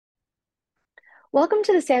Welcome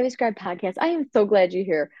to the Savvy Scribe podcast. I am so glad you're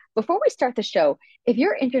here. Before we start the show, if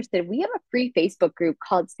you're interested, we have a free Facebook group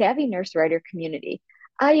called Savvy Nurse Writer Community.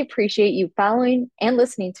 I appreciate you following and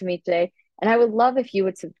listening to me today, and I would love if you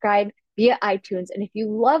would subscribe via iTunes. And if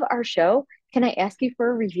you love our show, can I ask you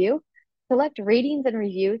for a review? Select ratings and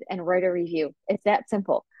reviews and write a review. It's that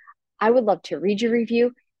simple. I would love to read your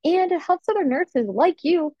review, and it helps other nurses like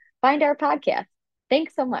you find our podcast.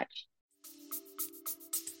 Thanks so much.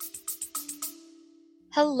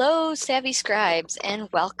 Hello, Savvy Scribes, and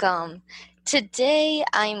welcome. Today,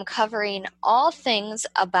 I'm covering all things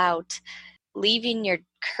about leaving your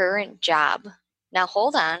current job. Now,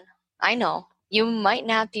 hold on. I know you might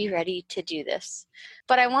not be ready to do this,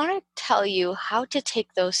 but I want to tell you how to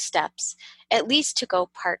take those steps, at least to go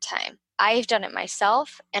part-time. I've done it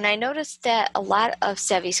myself, and I noticed that a lot of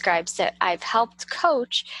Savvy Scribes that I've helped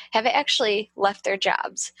coach have actually left their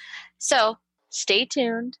jobs. So, stay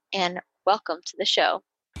tuned and welcome to the show.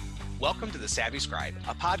 Welcome to The Savvy Scribe,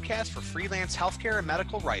 a podcast for freelance healthcare and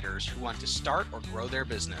medical writers who want to start or grow their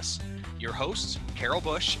business. Your hosts, Carol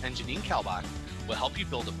Bush and Janine Kalbach, will help you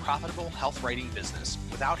build a profitable health writing business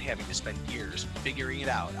without having to spend years figuring it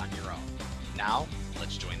out on your own. Now,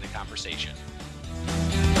 let's join the conversation.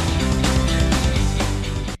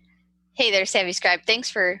 Hey there, Savvy Scribe. Thanks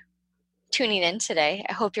for tuning in today.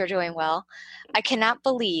 I hope you're doing well. I cannot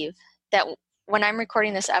believe that when I'm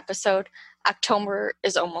recording this episode, October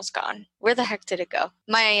is almost gone. Where the heck did it go?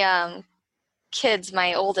 My kids,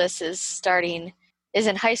 my oldest is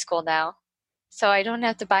in high school now, so I don't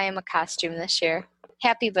have to buy him a costume this year.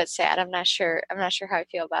 Happy but sad. I'm not sure how I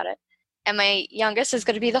feel about it. And my youngest is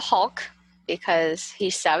going to be the Hulk because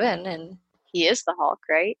he's 7 and he is the Hulk,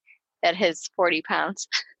 right? At his 40 pounds.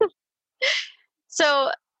 So,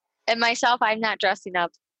 and myself, I'm not dressing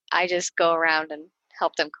up. I just go around and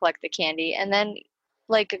help them collect the candy, and then,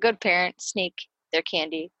 like a good parent, sneak their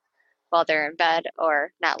candy while they're in bed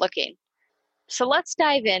or not looking. So let's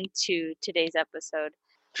dive into today's episode.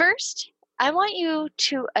 First, I want you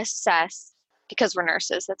to assess, because we're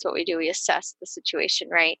nurses, that's what we do, we assess the situation,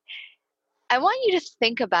 right? I want you to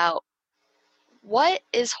think about what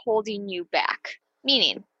is holding you back.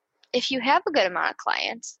 Meaning, if you have a good amount of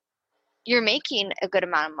clients, you're making a good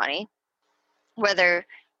amount of money, whether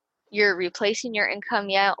you're replacing your income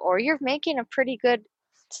yet or you're making a pretty good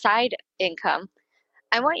side income,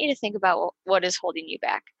 I want you to think about what is holding you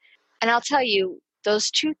back. And I'll tell you, those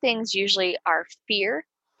two things usually are fear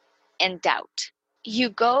and doubt.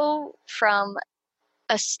 You go from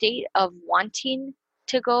a state of wanting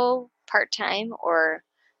to go part-time or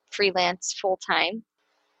freelance full-time,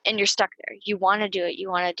 and you're stuck there. You want to do it, you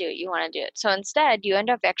want to do it, you want to do it. So instead, you end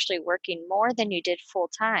up actually working more than you did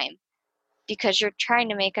full-time because you're trying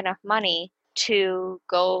to make enough money to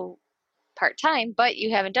go part-time, but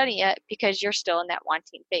you haven't done it yet because you're still in that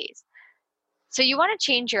wanting phase. So you want to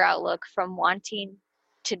change your outlook from wanting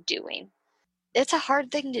to doing. It's a hard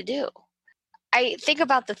thing to do. I think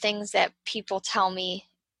about the things that people tell me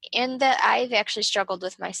and that I've actually struggled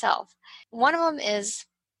with myself. One of them is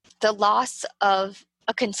the loss of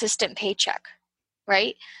a consistent paycheck,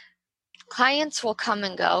 right? Clients will come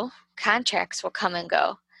and go, contracts will come and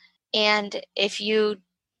go. And if you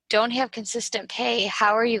don't have consistent pay,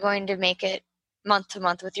 how are you going to make it month to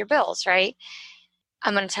month with your bills, right?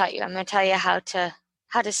 I'm going to tell you how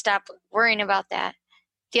to stop worrying about that.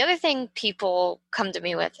 The other thing people come to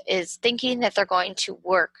me with is thinking that they're going to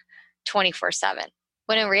work 24/7,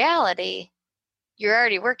 when in reality, you're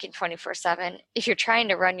already working 24/7 if you're trying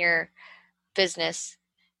to run your business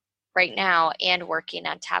right now and working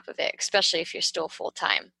on top of it, especially if you're still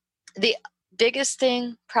full-time. The biggest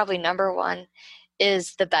thing, probably number one,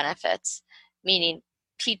 is the benefits, meaning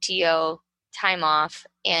PTO, time off,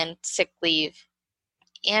 and sick leave,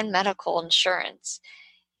 and medical insurance,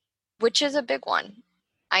 which is a big one.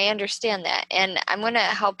 I understand that. And I'm going to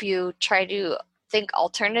help you try to think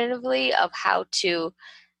alternatively of how to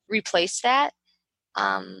replace that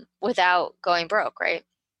without going broke, right?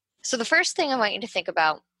 So the first thing I want you to think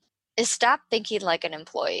about is stop thinking like an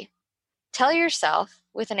employee. Tell yourself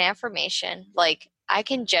with an affirmation like, I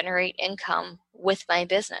can generate income with my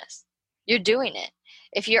business. You're doing it.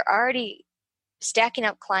 If you're already stacking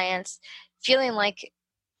up clients, feeling like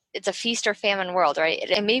it's a feast or famine world, right?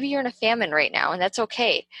 And maybe you're in a famine right now, and that's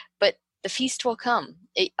okay. But the feast will come.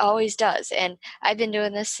 It always does. And I've been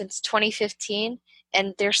doing this since 2015,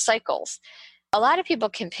 and there's cycles. A lot of people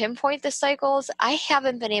can pinpoint the cycles. I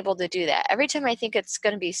haven't been able to do that. Every time I think it's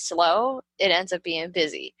going to be slow, it ends up being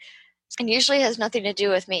busy. And usually has nothing to do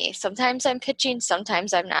with me. Sometimes I'm pitching,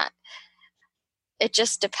 sometimes I'm not. It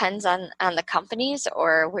just depends on the companies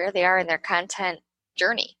or where they are in their content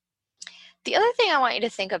journey. The other thing I want you to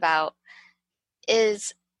think about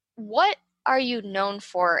is, what are you known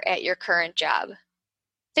for at your current job?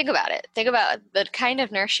 Think about it. Think about the kind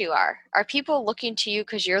of nurse you are. Are people looking to you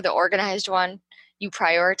because you're the organized one? You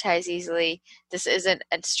prioritize easily. This isn't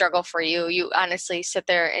a struggle for you. You honestly sit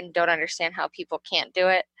there and don't understand how people can't do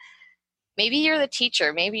it. Maybe you're the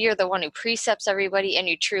teacher. Maybe you're the one who precepts everybody and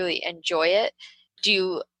you truly enjoy it. Do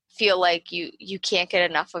you feel like you can't get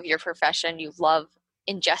enough of your profession? You love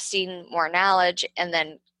ingesting more knowledge and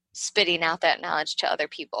then spitting out that knowledge to other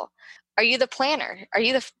people. Are you the planner? Are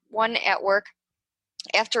you the one at work,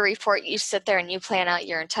 after a report, you sit there and you plan out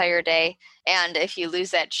your entire day, and if you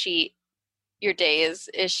lose that sheet, your day is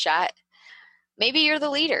shot? Maybe you're the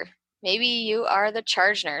leader. Maybe you are the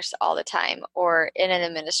charge nurse all the time or in an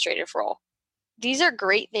administrative role. These are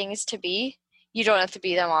great things to be. You don't have to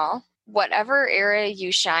be them all. Whatever area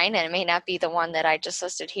you shine, and it may not be the one that I just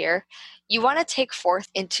listed here, you want to take forth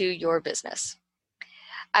into your business.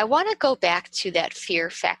 I want to go back to that fear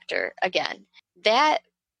factor again. That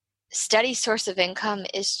steady source of income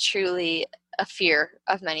is truly a fear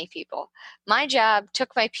of many people. My job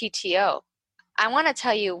took my PTO. I want to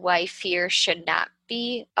tell you why fear should not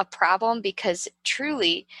be a problem, because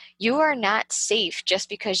truly you are not safe just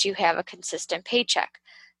because you have a consistent paycheck.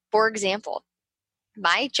 For example,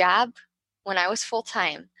 my job when I was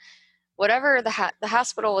full-time, whatever the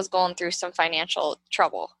hospital was going through some financial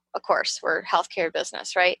trouble, of course, we're a healthcare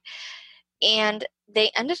business, right? And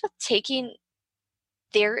they ended up taking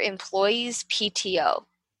their employees' PTO.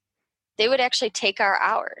 They would actually take our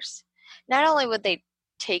hours. Not only would they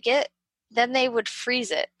take it, then they would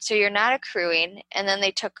freeze it. So you're not accruing, and then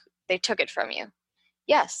they took it from you.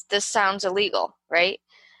 Yes, this sounds illegal, right?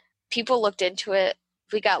 People looked into it.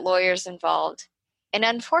 We got lawyers involved. And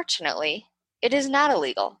unfortunately, it is not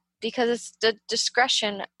illegal because it's the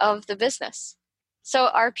discretion of the business. So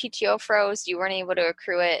our PTO froze. You weren't able to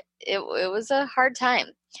accrue it. It was a hard time.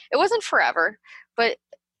 It wasn't forever, but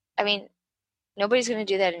I mean, nobody's going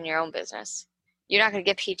to do that in your own business. You're not going to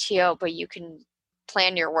get PTO, but you can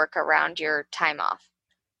plan your work around your time off.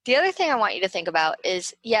 The other thing I want you to think about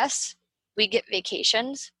is, yes, we get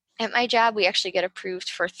vacations. At my job, we actually get approved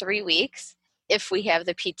for 3 weeks if we have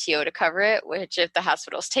the PTO to cover it, which if the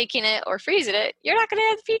hospital's taking it or freezing it, you're not going to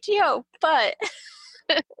have the PTO. But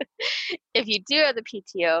if you do have the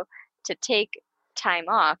PTO to take time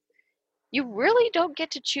off, you really don't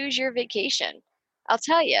get to choose your vacation. I'll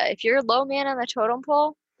tell you, if you're a low man on the totem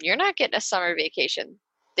pole, you're not getting a summer vacation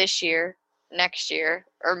this year, next year,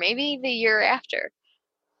 or maybe the year after.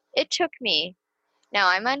 It took me, now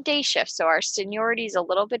I'm on day shift, so our seniority is a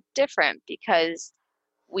little bit different because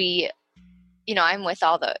I'm with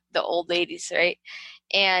all the old ladies, right?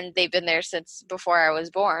 And they've been there since before I was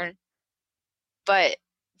born, but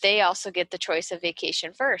they also get the choice of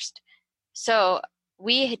vacation first. So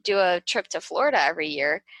we do a trip to Florida every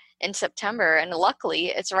year in September, and luckily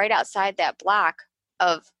it's right outside that block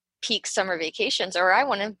of peak summer vacations, or I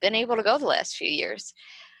wouldn't have been able to go the last few years.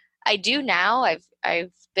 I do now.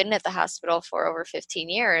 I've been at the hospital for over 15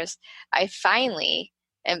 years. I finally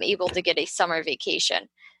am able to get a summer vacation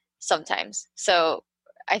sometimes. So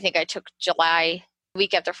I think I took July,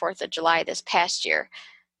 week after 4th of July this past year.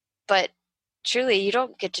 But truly, you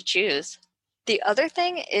don't get to choose. The other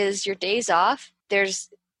thing is your days off. There's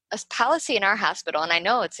a policy in our hospital, and I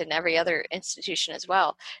know it's in every other institution as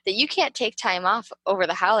well, that you can't take time off over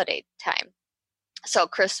the holiday time. So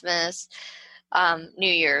Christmas,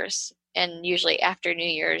 New Year's, and usually after New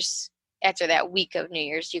Year's, after that week of New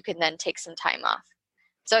Year's, you can then take some time off.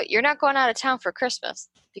 So you're not going out of town for Christmas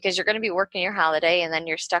because you're going to be working your holiday, and then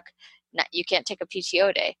you're stuck. You can't take a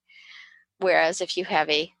PTO day. Whereas if you have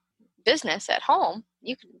a business at home,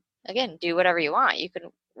 you can, again, do whatever you want. You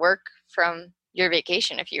can work from your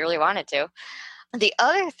vacation if you really wanted to. The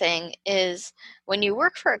other thing is when you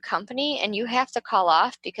work for a company and you have to call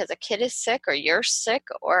off because a kid is sick or you're sick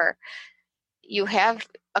or you have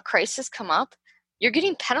a crisis come up, you're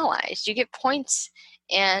getting penalized. You get points,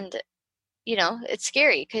 and it's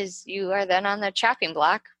scary because you are then on the chopping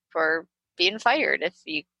block for being fired if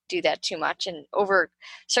you do that too much and over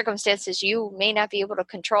circumstances you may not be able to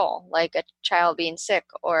control, like a child being sick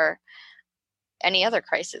or any other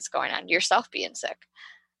crisis going on, yourself being sick.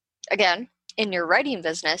 Again, in your writing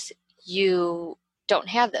business, you don't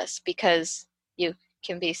have this because you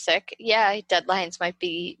can be sick. Yeah, deadlines might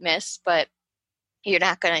be missed, but you're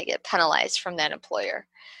not going to get penalized from that employer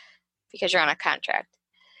because you're on a contract.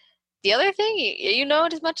 The other thing, you know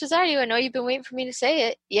it as much as I do. I know you've been waiting for me to say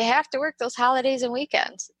it. You have to work those holidays and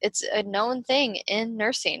weekends. It's a known thing in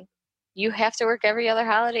nursing. You have to work every other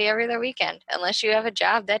holiday, every other weekend, unless you have a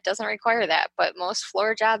job that doesn't require that. But most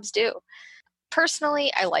floor jobs do.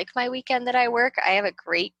 Personally, I like my weekend that I work. I have a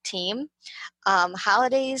great team.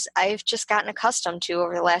 Holidays, I've just gotten accustomed to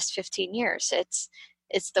over the last 15 years.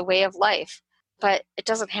 It's the way of life, but it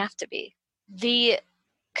doesn't have to be. The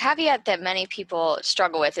caveat that many people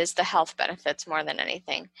struggle with is the health benefits more than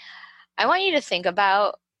anything. I want you to think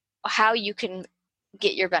about how you can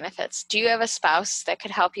get your benefits. Do you have a spouse that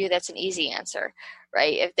could help you? That's an easy answer,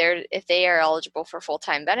 right? If they are eligible for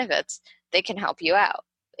full-time benefits, they can help you out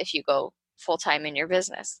if you go full-time in your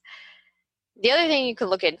business. The other thing you could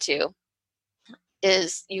look into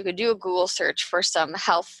is you could do a Google search for some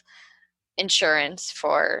health insurance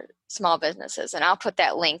for small businesses, and I'll put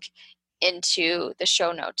that link into the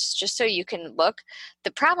show notes just so you can look.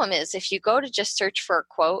 The problem is if you go to just search for a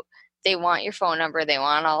quote, they want your phone number, they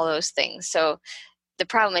want all those things. So the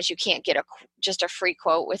problem is you can't get just a free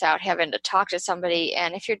quote without having to talk to somebody.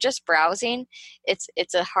 And if you're just browsing,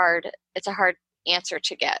 it's a hard answer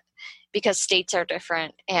to get because states are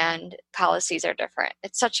different and policies are different.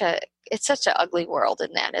 It's such an ugly world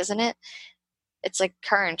in that, isn't it? It's like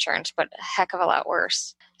car insurance, but a heck of a lot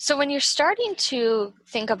worse. So when you're starting to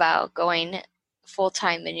think about going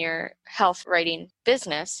full-time in your health writing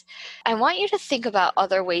business, I want you to think about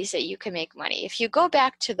other ways that you can make money. If you go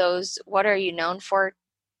back to those what are you known for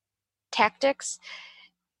tactics,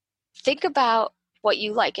 think about what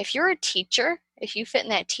you like. If you're a teacher, if you fit in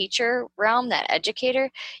that teacher realm, that educator,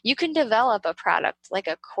 you can develop a product like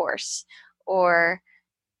a course or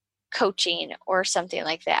coaching or something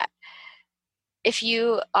like that. If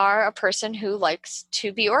you are a person who likes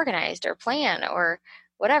to be organized or plan or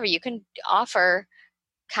whatever, you can offer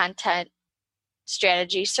content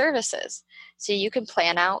strategy services. So you can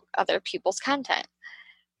plan out other people's content.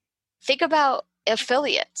 Think about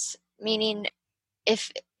affiliates, meaning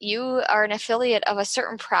if you are an affiliate of a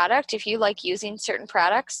certain product, if you like using certain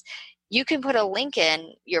products, you can put a link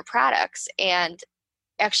in your products and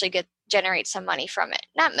actually generate some money from it.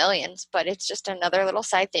 Not millions, but it's just another little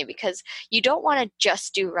side thing because you don't want to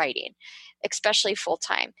just do writing, especially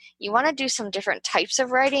full-time. You want to do some different types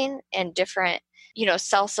of writing and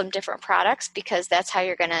sell some different products because that's how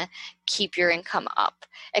you're going to keep your income up.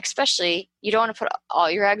 Especially, you don't want to put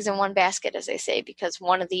all your eggs in one basket, as they say, because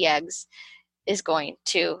one of the eggs is going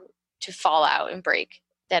to fall out and break.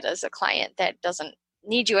 That is a client that doesn't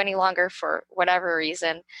need you any longer for whatever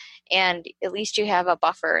reason, and at least you have a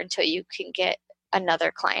buffer until you can get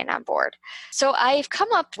another client on board. So I've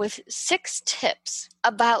come up with 6 tips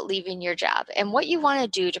about leaving your job and what you want to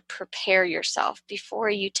do to prepare yourself before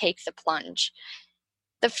you take the plunge.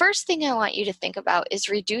 The first thing I want you to think about is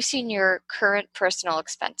reducing your current personal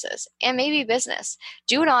expenses and maybe business.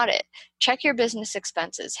 Do an audit. Check your business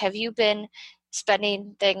expenses. Have you been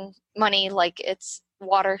spending money like it's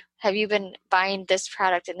water? Have you been buying this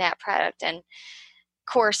product and that product and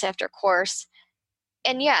course after course?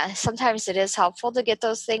 And yeah, sometimes it is helpful to get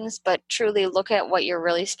those things, but truly look at what you're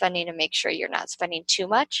really spending and make sure you're not spending too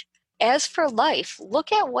much. As for life,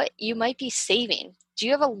 look at what you might be saving. Do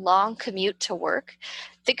you have a long commute to work?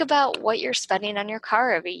 Think about what you're spending on your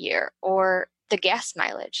car every year or the gas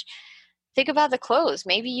mileage. Think about the clothes.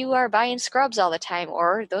 Maybe you are buying scrubs all the time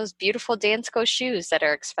or those beautiful Dansko shoes that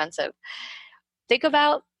are expensive. Think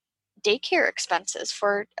about daycare expenses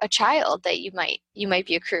for a child that you might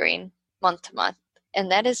be accruing month to month, and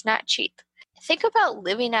that is not cheap. Think about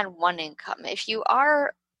living on one income. If you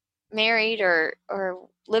are married or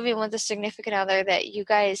living with a significant other that you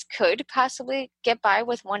guys could possibly get by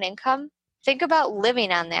with one income, think about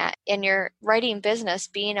living on that and your writing business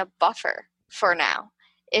being a buffer for now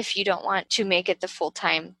if you don't want to make it the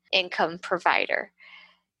full-time income provider.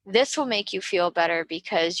 This will make you feel better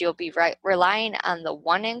because you'll be relying on the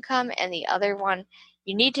one income, and the other one,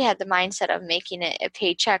 you need to have the mindset of making it a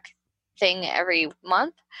paycheck thing every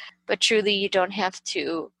month, but truly you don't have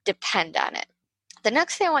to depend on it. The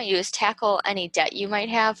next thing I want you is tackle any debt you might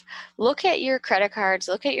have. Look at your credit cards,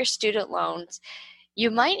 look at your student loans. You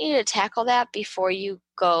might need to tackle that before you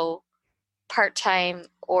go part-time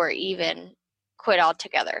or even quit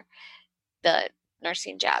altogether the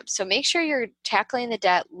nursing job. So make sure you're tackling the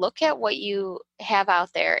debt. Look at what you have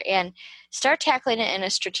out there and start tackling it in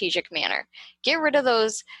a strategic manner. Get rid of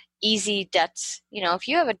those easy debts. If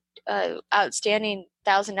you have a outstanding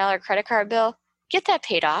 $1,000 credit card bill, get that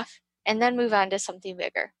paid off and then move on to something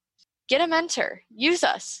bigger. Get a mentor. Use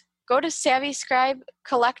us. Go to Savvy Scribe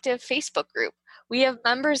Collective Facebook group. We have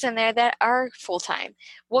members in there that are full-time.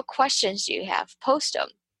 What questions do you have? Post them.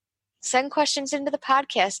 Send questions into the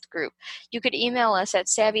podcast group. You could email us at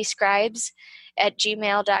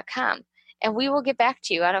savvyscribes@gmail.com, and we will get back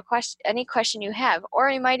to you on any question you have, or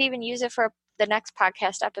you might even use it for the next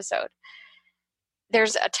podcast episode.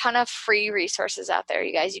 there's a ton of free resources out there,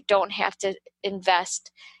 you guys. You don't have to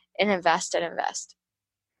invest and invest and invest.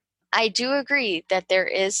 I do agree that there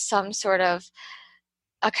is some sort of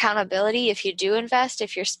accountability if you do invest,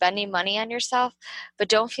 if you're spending money on yourself, but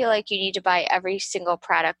don't feel like you need to buy every single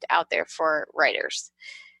product out there for writers.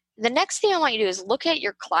 The next thing I want you to do is look at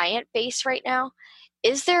your client base right now.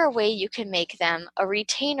 Is there a way you can make them a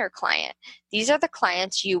retainer client? These are the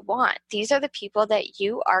clients you want. These are the people that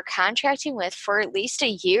you are contracting with for at least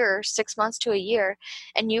a year, 6 months to a year,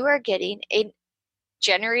 and you are getting a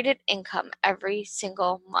generated income every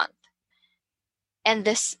single month. And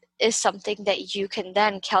this is something that you can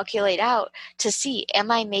then calculate out to see, am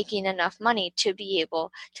I making enough money to be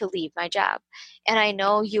able to leave my job? And I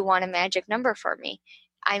know you want a magic number for me.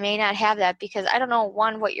 I may not have that because I don't know,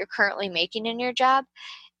 one, what you're currently making in your job,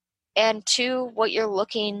 and two, what you're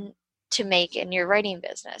looking to make in your writing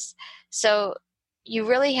business. So you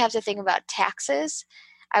really have to think about taxes.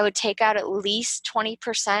 I would take out at least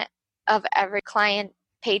 20% of every client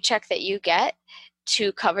paycheck that you get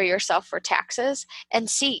to cover yourself for taxes and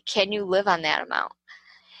see, can you live on that amount?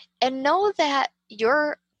 And know that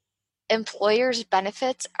your employer's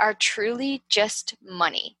benefits are truly just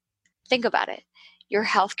money. Think about it. Your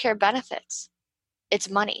healthcare benefits, it's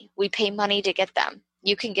money. We pay money to get them.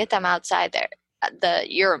 You can get them outside there,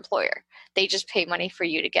 your employer. They just pay money for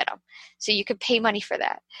you to get them. So you can pay money for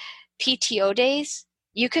that. PTO days,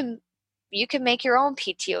 you can make your own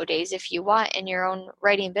PTO days if you want in your own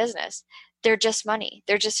writing business. They're just money.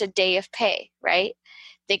 They're just a day of pay, right?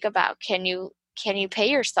 Think about, can you pay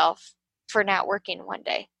yourself for not working one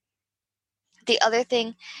day? The other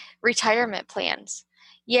thing, retirement plans.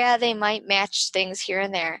 Yeah, they might match things here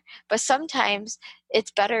and there, but sometimes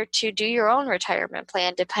it's better to do your own retirement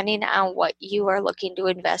plan depending on what you are looking to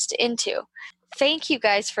invest into. Thank you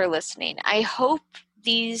guys for listening. I hope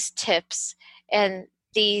these tips and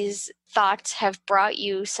these thoughts have brought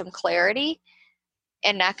you some clarity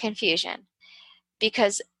and not confusion,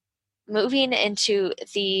 because moving into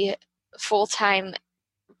the full-time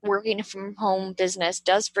working from home business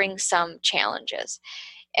does bring some challenges.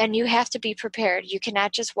 And you have to be prepared. You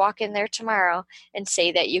cannot just walk in there tomorrow and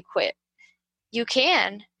say that you quit. You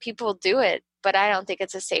can. People do it, but I don't think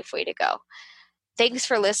it's a safe way to go. Thanks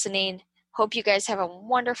for listening. Hope you guys have a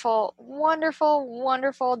wonderful, wonderful,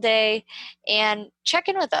 wonderful day. And check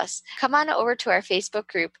in with us. Come on over to our Facebook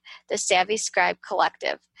group, the Savvy Scribe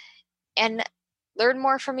Collective, and learn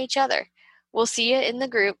more from each other. We'll see you in the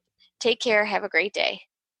group. Take care. Have a great day.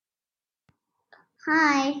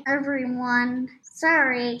 Hi, everyone.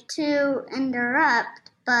 Sorry to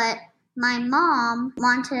interrupt, but my mom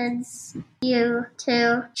wanted you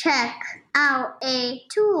to check out a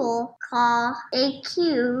tool called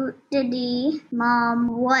Acuity.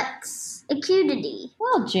 Mom, what's Acuity?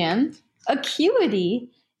 Well, Jim,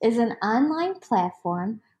 Acuity is an online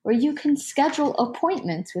platform where you can schedule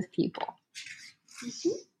appointments with people.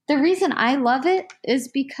 Mm-hmm. The reason I love it is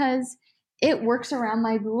because it works around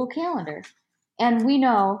my Google Calendar. And we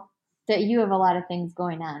know that you have a lot of things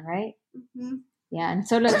going on, right? Mm-hmm. Yeah, and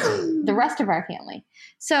so does the rest of our family.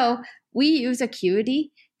 So we use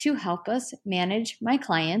Acuity to help us manage my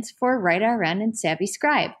clients for WriteRN and Savvy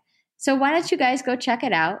Scribe. So why don't you guys go check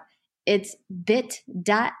it out? It's bit.ly/SS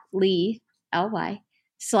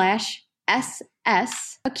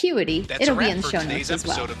Acuity. That's It'll a wrap be in the for show today's notes as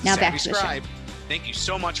well. episode of the Now Savvy back to the show. Scribe. Thank you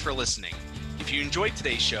so much for listening. If you enjoyed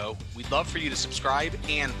today's show, we'd love for you to subscribe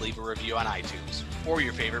and leave a review on iTunes or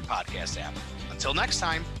your favorite podcast app. Until next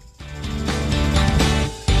time.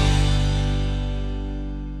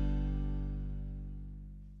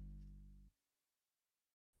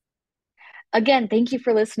 Again, thank you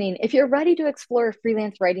for listening. If you're ready to explore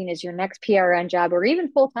freelance writing as your next PRN job or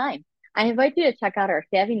even full-time, I invite you to check out our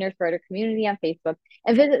Savvy Nurse Writer community on Facebook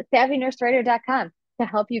and visit savvynursewriter.com to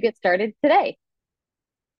help you get started today.